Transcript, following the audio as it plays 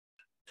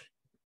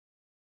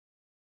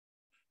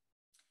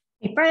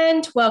Hey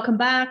friend, welcome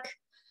back.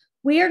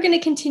 We are going to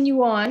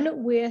continue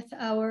on with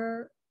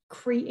our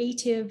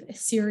creative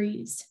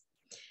series.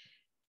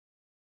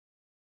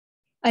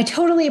 I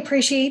totally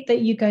appreciate that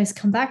you guys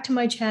come back to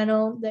my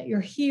channel, that you're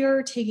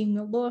here taking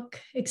a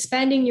look,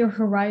 expanding your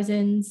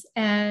horizons,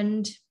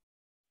 and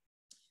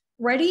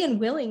ready and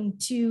willing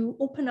to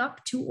open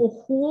up to a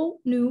whole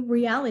new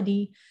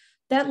reality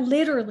that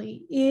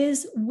literally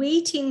is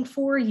waiting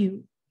for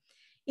you.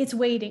 It's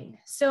waiting.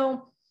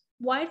 So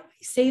why do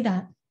I say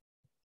that?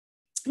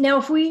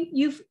 Now, if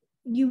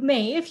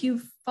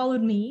you've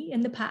followed me in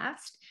the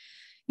past,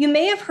 you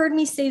may have heard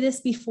me say this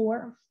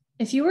before.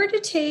 If you were to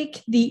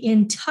take the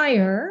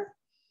entire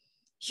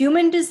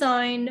human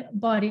design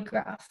body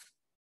graph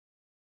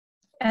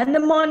and the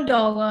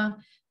mandala,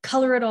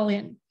 color it all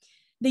in,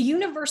 the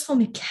universal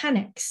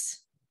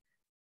mechanics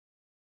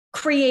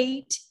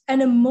create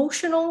an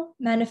emotional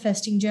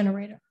manifesting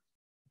generator.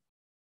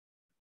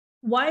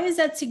 Why is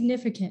that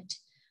significant?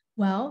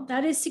 Well,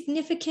 that is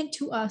significant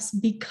to us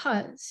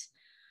because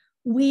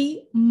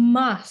we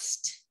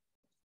must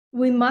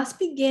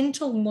begin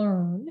to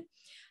learn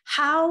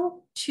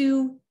how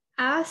to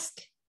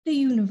ask the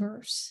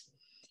universe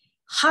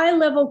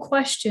high-level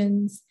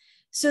questions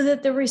so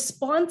that the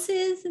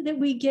responses that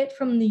we get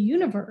from the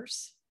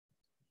universe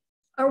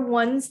are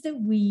ones that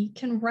we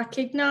can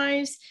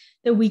recognize,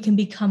 that we can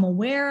become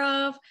aware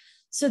of,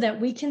 so that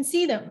we can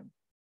see them.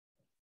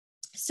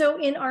 So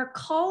in our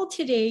call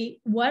today,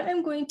 what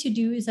I'm going to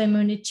do is I'm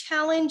going to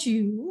challenge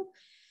you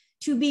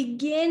to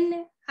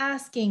begin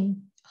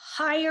asking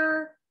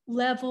higher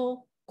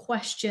level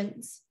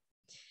questions.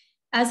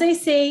 As I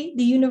say,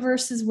 the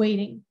universe is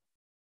waiting.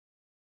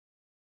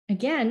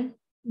 Again,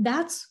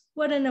 that's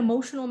what an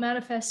emotional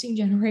manifesting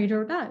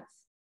generator does.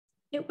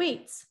 It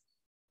waits.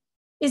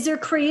 Is there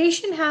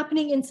creation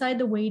happening inside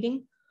the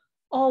waiting?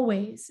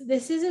 Always.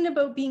 This isn't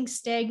about being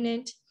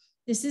stagnant.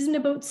 This isn't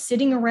about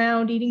sitting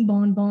around eating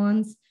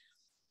bonbons.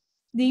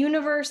 The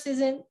universe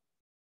isn't,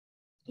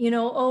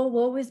 oh,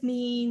 woe is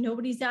me.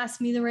 Nobody's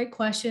asked me the right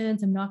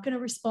questions. I'm not going to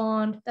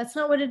respond. That's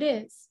not what it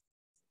is.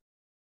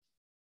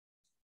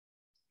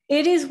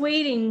 It is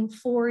waiting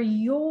for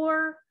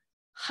your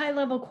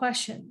high-level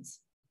questions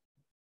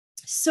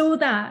so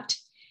that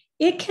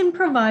it can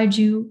provide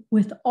you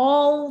with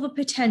all the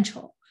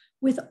potential,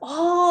 with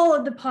all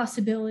of the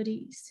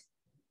possibilities,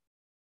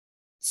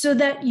 so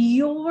that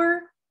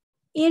your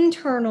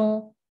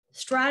internal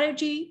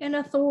strategy and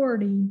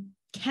authority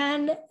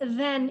can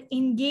then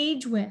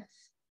engage with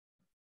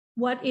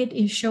what it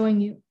is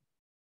showing you.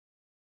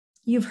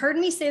 You've heard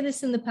me say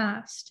this in the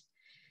past,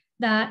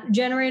 that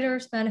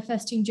generators,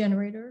 manifesting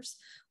generators,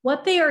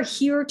 what they are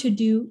here to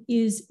do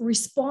is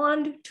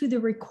respond to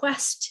the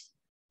request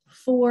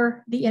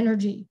for the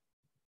energy.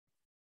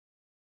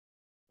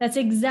 That's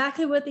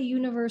exactly what the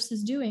universe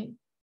is doing.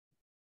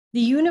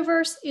 The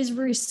universe is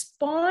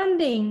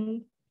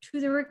responding to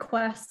the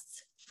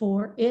requests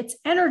for its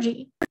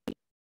energy.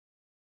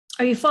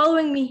 Are you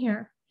following me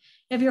here?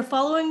 If you're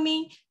following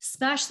me,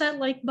 smash that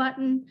like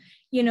button,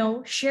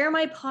 share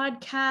my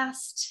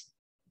podcast.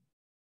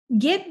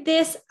 Get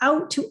this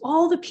out to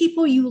all the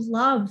people you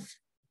love.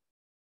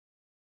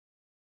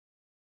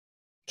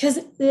 Because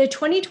the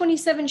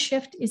 2027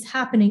 shift is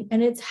happening,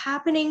 and it's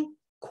happening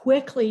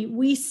quickly.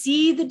 We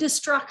see the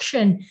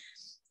destruction.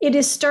 It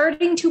is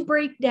starting to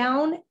break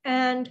down,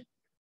 and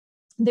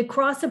the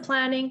cross of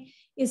planning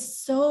is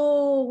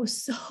so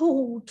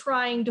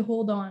trying to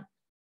hold on.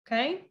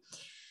 Okay?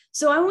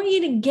 So I want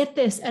you to get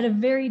this at a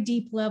very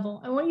deep level.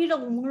 I want you to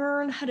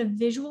learn how to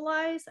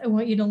visualize. I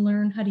want you to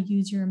learn how to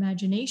use your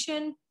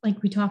imagination,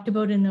 like we talked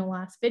about in the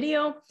last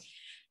video.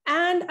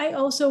 And I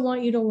also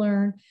want you to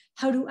learn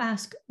how to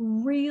ask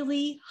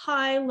really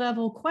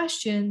high-level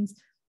questions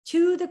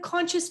to the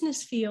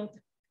consciousness field.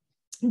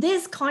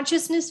 This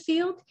consciousness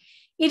field,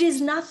 it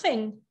is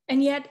nothing,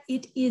 and yet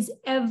it is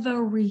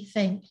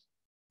everything.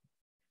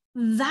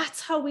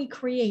 That's how we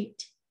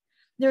create.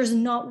 There's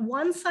not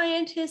one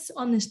scientist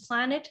on this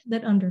planet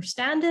that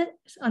understands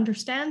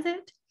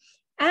it,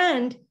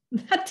 and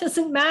that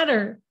doesn't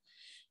matter.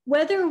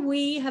 Whether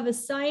we have a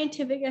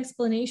scientific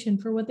explanation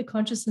for what the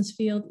consciousness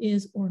field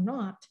is or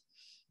not,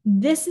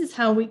 this is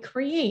how we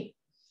create.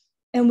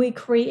 And we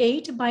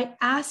create by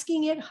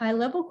asking it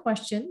high-level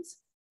questions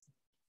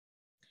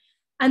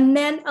and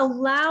then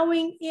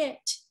allowing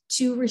it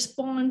to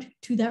respond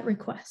to that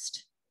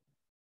request.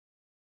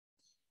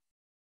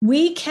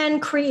 We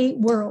can create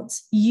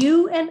worlds,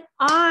 you and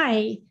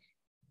I,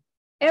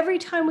 every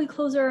time we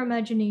close our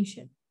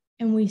imagination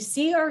and we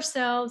see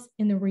ourselves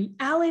in the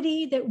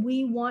reality that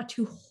we want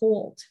to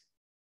hold.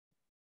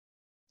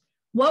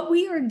 What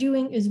we are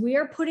doing is we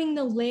are putting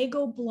the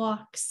Lego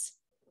blocks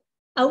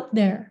out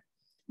there.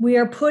 We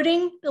are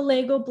putting the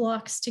Lego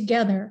blocks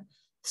together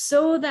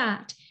so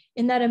that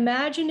in that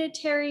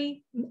imaginatory,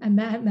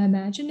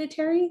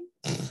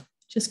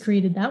 just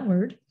created that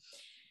word,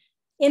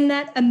 in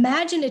that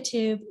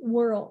imaginative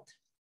world,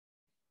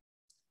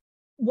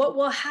 what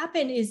will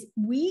happen is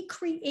we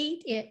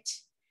create it,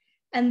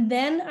 and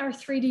then our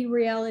 3D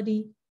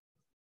reality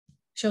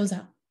shows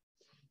up.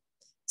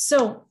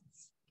 So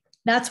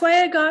That's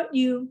why I got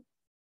you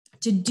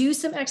to do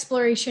some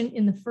exploration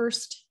in the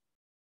first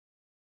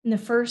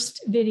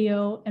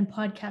video and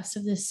podcast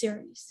of this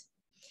series.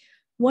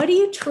 What do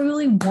you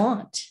truly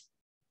want?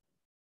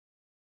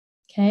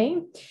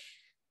 Okay.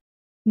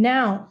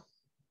 Now,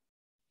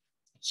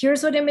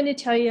 here's what I'm going to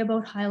tell you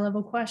about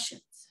high-level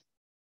questions.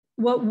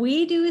 What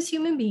we do as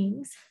human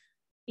beings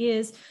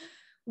is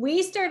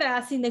we start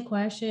asking the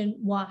question,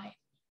 why?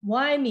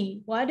 Why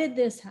me? Why did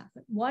this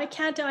happen? Why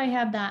can't I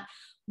have that?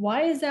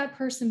 Why is that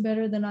person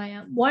better than I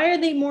am? Why are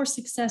they more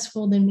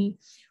successful than me?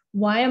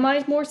 Why am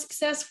I more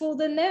successful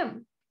than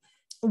them?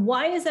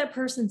 Why is that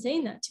person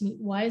saying that to me?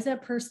 Why is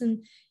that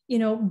person,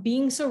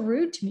 being so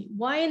rude to me?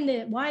 Why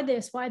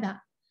this? Why that?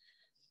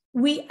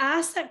 We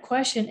ask that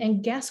question,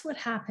 and guess what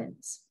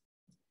happens?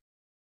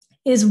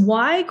 Is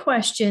why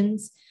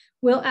questions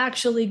will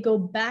actually go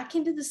back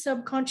into the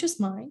subconscious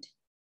mind,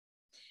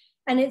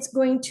 and it's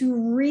going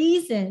to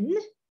reason.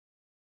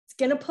 It's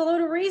going to pull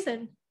out a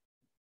reason.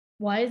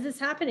 Why is this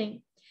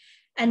happening?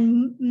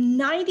 And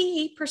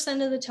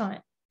 98% of the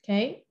time,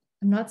 okay,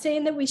 I'm not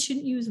saying that we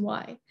shouldn't use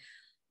why,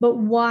 but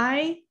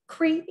why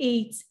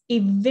creates a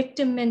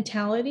victim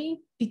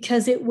mentality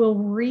because it will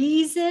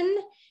reason,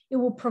 it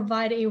will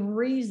provide a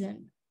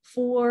reason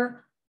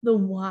for the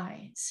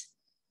whys.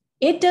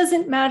 It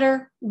doesn't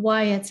matter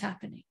why it's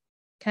happening,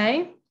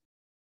 okay?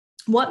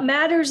 What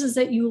matters is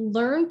that you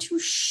learn to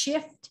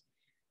shift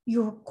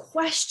your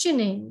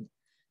questioning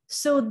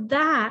so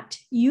that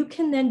you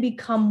can then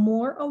become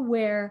more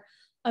aware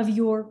of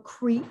your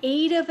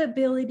creative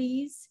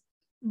abilities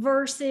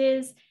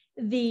versus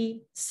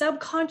the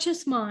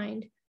subconscious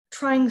mind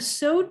trying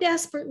so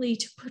desperately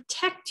to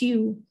protect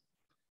you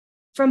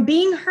from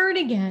being hurt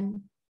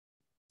again.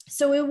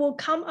 So it will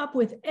come up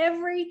with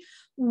every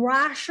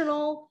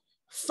rational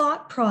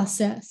thought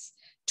process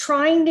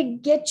trying to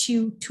get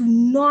you to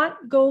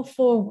not go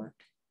forward.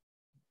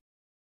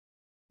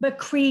 But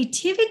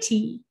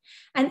creativity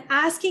and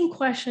asking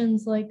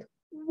questions like,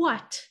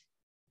 what?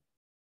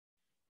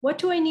 What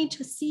do I need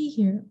to see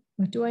here?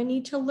 What do I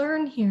need to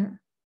learn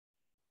here?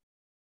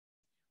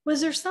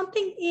 Was there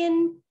something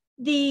in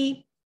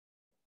the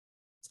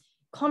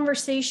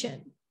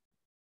conversation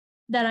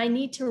that I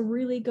need to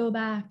really go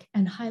back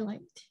and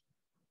highlight?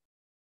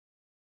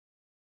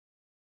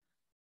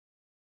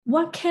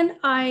 What can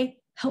I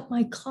help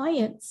my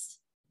clients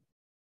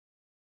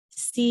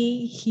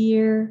see,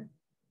 hear,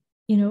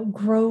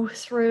 grow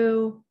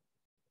through,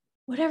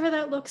 whatever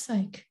that looks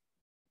like?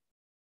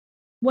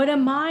 What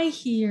am I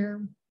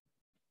here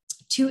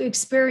to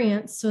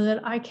experience so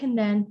that I can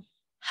then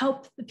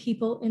help the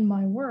people in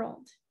my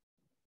world?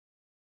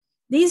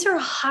 These are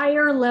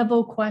higher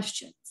level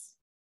questions.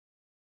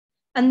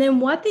 And then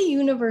what the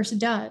universe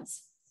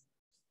does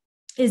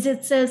is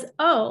it says,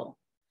 oh,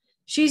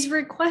 she's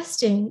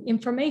requesting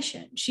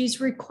information.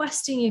 She's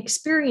requesting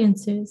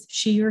experiences,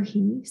 she or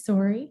he,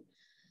 sorry.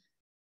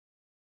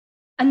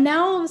 And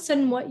now all of a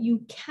sudden, what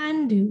you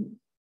can do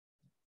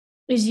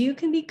is you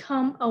can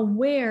become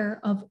aware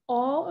of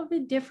all of the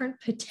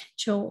different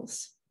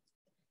potentials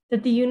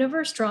that the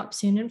universe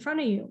drops in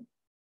front of you.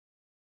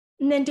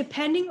 And then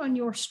depending on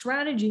your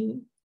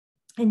strategy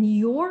and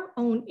your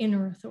own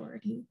inner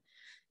authority,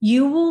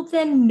 you will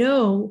then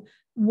know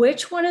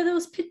which one of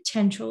those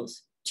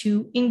potentials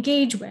to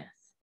engage with.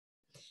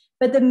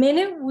 But the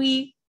minute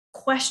we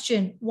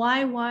question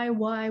why,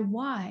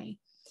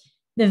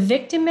 the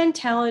victim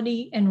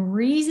mentality and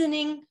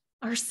reasoning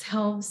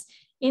ourselves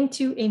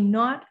into a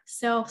not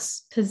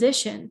self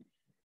position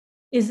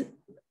is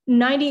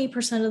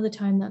 98% of the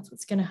time, that's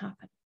what's going to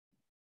happen.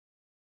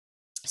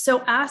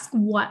 So ask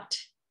what.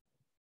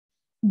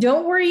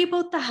 Don't worry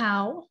about the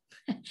how.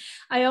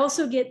 I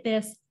also get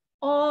this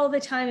all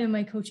the time in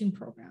my coaching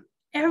program.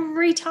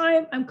 Every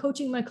time I'm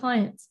coaching my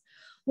clients,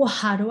 well,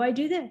 how do I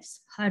do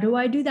this? How do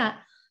I do that?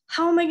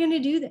 How am I going to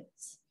do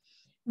this?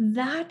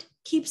 That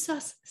keeps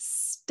us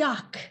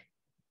stuck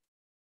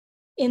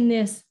in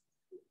this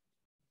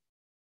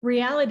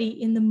reality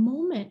in the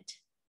moment.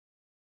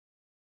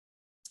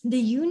 The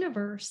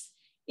universe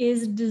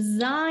is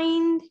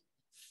designed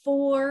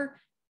for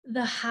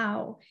the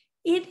how.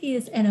 It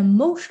is an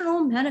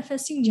emotional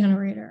manifesting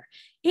generator.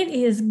 It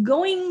is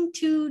going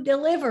to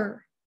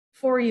deliver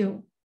for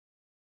you.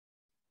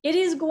 It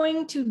is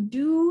going to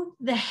do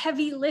the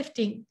heavy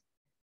lifting.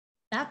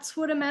 That's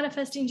what a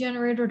manifesting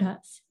generator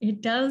does.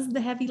 It does the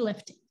heavy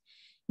lifting,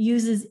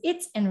 uses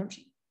its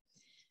energy.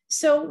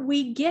 So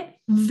we get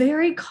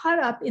very caught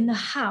up in the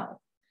how.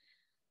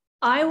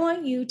 I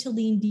want you to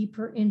lean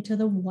deeper into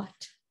the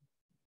what.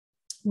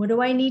 What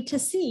do I need to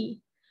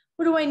see?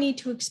 What do I need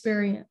to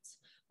experience?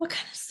 What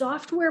kind of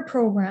software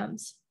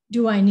programs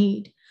do I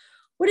need?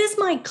 What is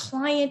my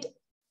client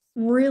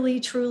really,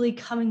 truly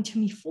coming to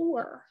me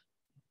for?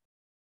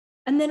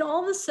 And then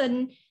all of a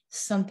sudden,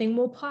 something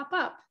will pop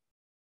up.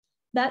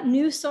 That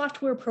new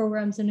software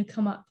program is going to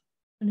come up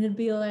and it'll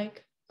be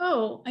like,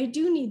 oh, I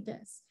do need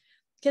this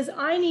because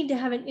I need to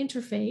have an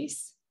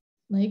interface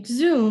like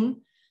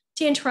Zoom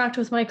to interact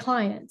with my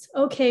clients.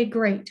 Okay,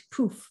 great.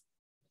 Poof.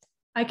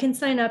 I can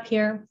sign up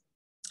here.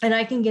 and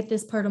I can get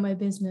this part of my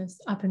business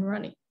up and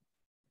running.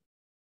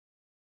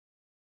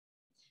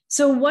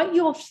 So what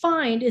you'll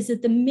find is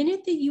that the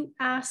minute that you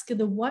ask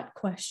the what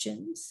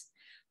questions,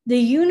 the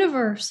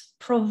universe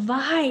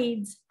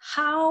provides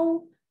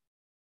how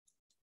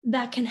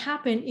that can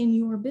happen in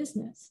your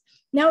business.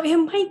 Now, it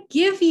might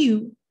give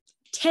you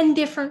 10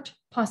 different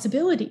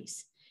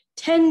possibilities,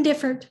 10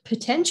 different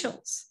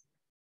potentials.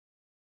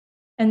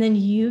 And then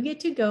you get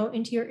to go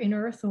into your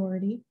inner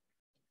authority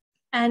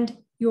and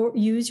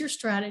use your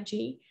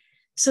strategy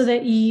so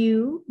that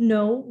you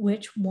know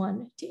which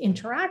one to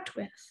interact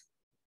with.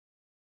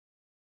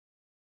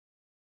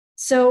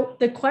 So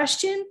the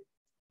question,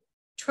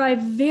 try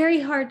very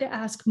hard to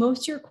ask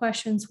most of your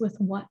questions with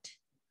what.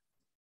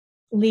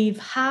 Leave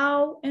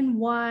how and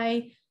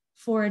why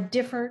for a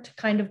different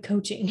kind of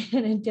coaching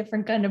and a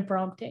different kind of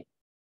prompting,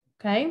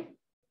 okay?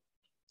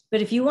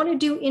 But if you want to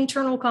do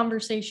internal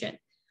conversation,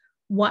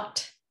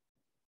 what?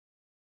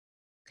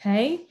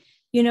 Okay,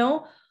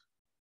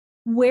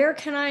 where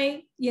can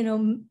I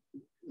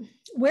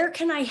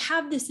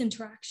have this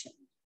interaction?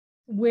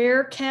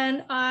 Where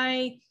can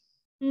I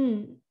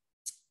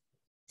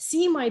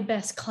see my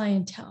best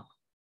clientele?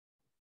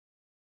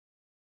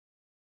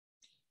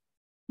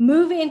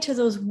 Move into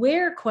those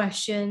where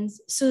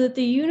questions so that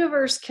the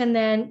universe can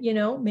then,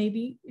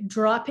 maybe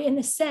drop in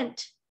a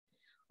scent.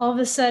 All of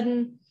a sudden,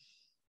 you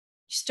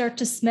start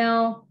to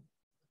smell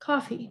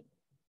coffee.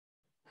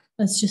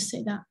 Let's just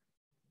say that.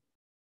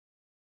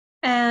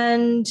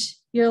 And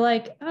you're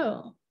like,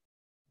 oh.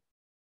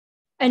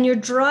 And you're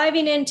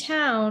driving in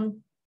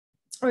town,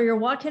 or you're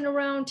walking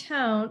around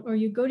town, or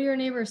you go to your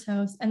neighbor's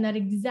house, and that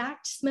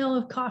exact smell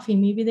of coffee,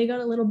 maybe they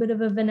got a little bit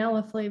of a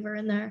vanilla flavor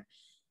in there,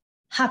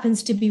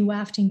 happens to be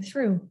wafting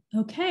through.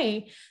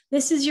 Okay,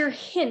 this is your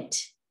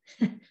hint.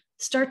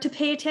 Start to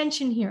pay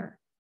attention here.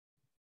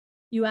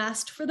 You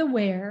asked for the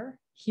where,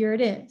 here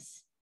it is.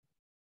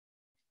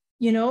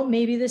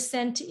 Maybe the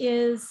scent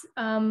is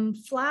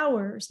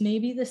flowers.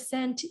 Maybe the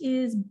scent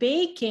is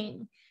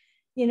baking.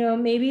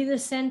 Maybe the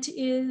scent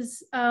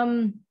is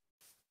like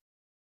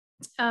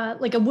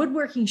a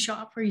woodworking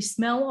shop where you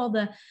smell all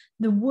the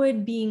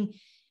wood being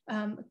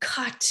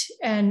cut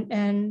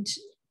and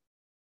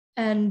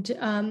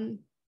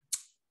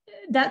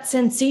that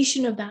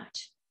sensation of that.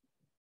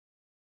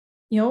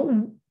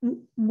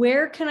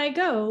 Where can I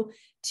go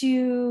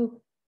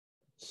to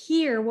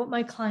hear what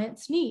my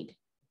clients need?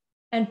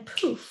 And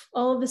poof,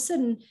 all of a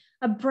sudden,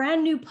 a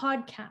brand new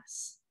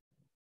podcast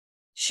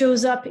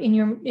shows up in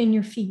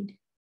your feed.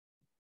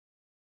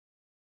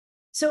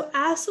 So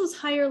ask those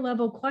higher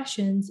level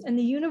questions, and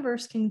the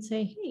universe can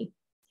say, hey,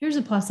 here's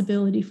a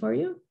possibility for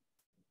you.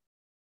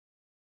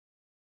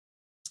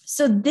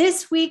 So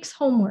this week's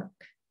homework,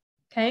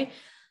 okay,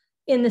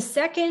 in the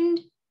second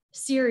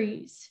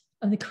series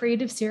of the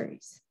creative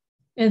series,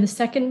 in the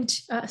second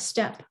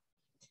step,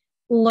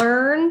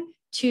 learn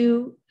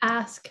to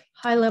ask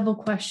high-level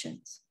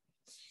questions.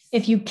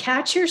 If you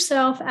catch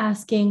yourself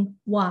asking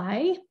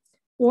why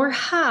or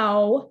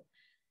how,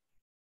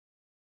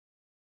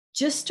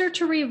 just start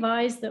to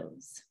revise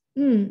those.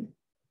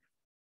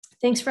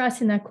 Thanks for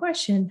asking that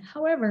question.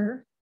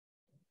 However,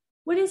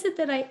 what is it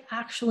that I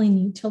actually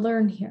need to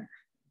learn here?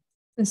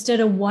 Instead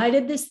of why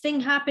did this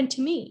thing happen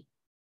to me?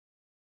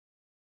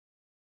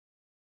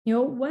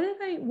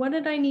 What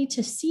did I need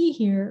to see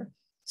here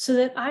so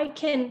that I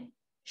can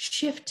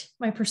shift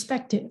my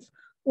perspective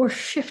or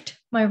shift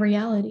my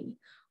reality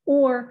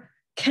or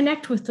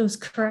connect with those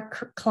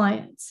correct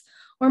clients?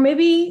 Or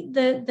maybe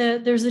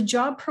there's a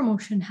job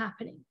promotion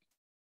happening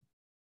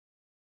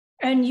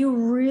and you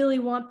really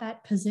want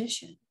that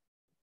position.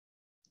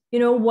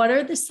 What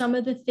are some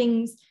of the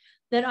things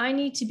that I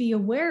need to be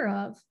aware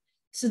of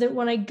so that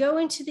when I go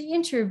into the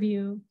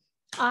interview,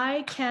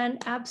 I can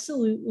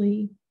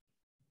absolutely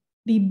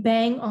be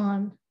bang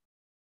on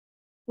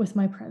with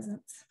my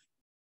presence.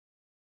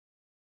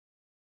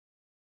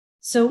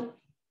 So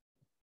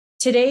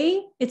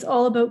today, it's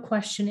all about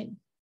questioning.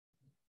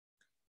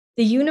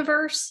 The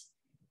universe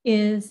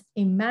is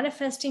a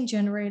manifesting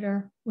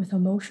generator with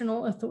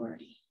emotional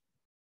authority.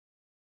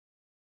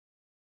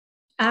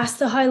 Ask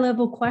the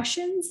high-level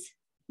questions,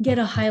 get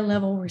a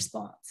high-level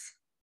response.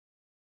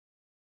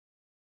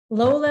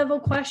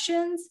 Low-level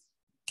questions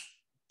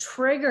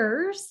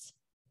triggers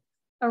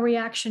a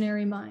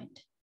reactionary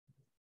mind.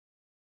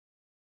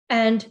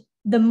 And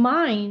the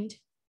mind,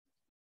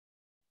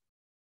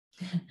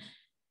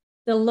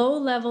 the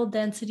low-level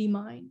density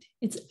mind,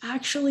 it's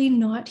actually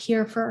not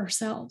here for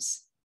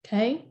ourselves,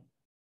 okay?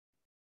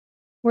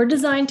 We're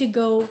designed to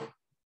go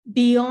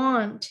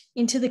beyond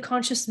into the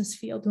consciousness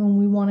field when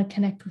we want to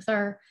connect with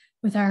our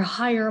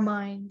higher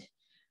mind.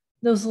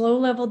 Those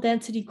low-level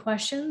density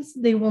questions,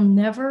 they will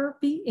never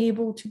be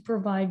able to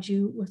provide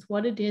you with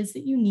what it is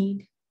that you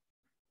need,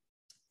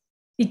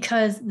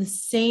 because the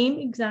same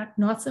exact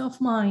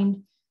not-self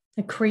mind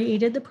that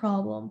created the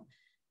problem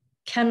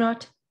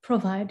cannot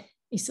provide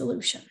a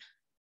solution.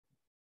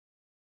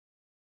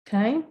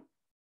 Okay?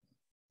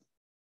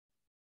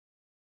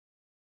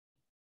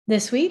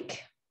 This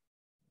week,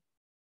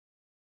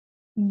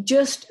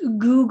 just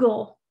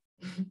Google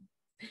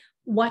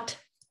What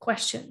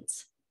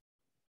questions?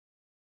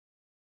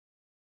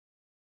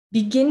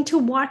 Begin to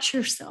watch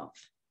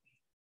yourself.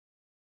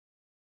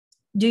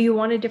 Do you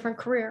want a different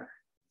career?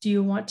 Do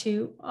you want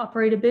to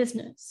operate a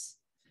business?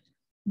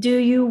 Do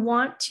you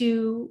want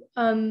to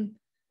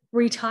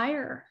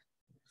retire?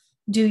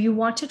 Do you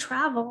want to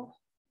travel?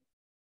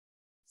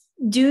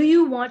 Do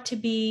you want to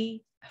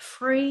be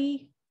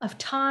free of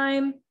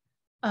time,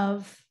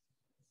 of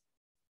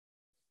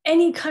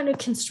any kind of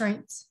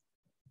constraints?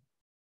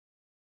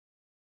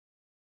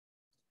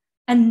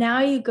 And now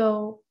you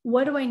go,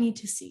 what do I need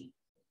to see?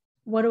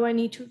 What do I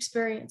need to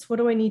experience? What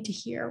do I need to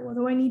hear? What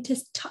do I need to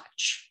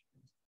touch?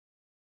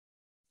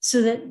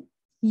 So that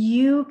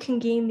you can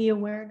gain the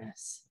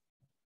awareness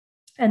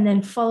and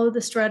then follow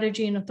the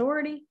strategy and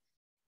authority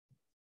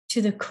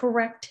to the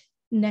correct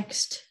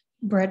next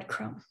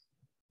breadcrumb.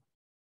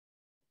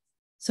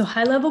 So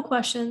high-level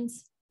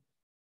questions,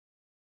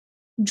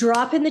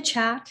 drop in the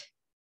chat,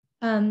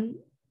 send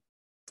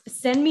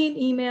me an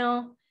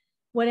email,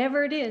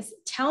 whatever it is.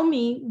 Tell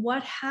me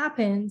what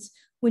happens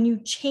when you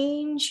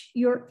change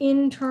your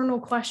internal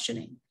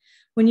questioning,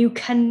 when you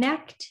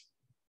connect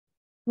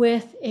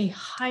with a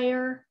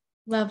higher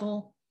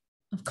level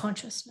of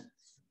consciousness.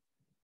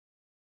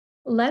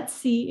 Let's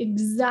see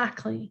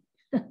exactly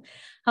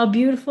how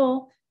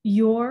beautiful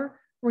your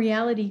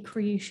reality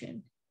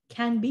creation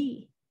can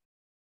be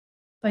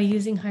by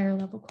using higher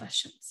level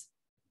questions.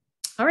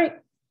 All right.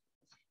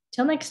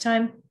 Till next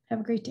time,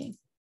 have a great day.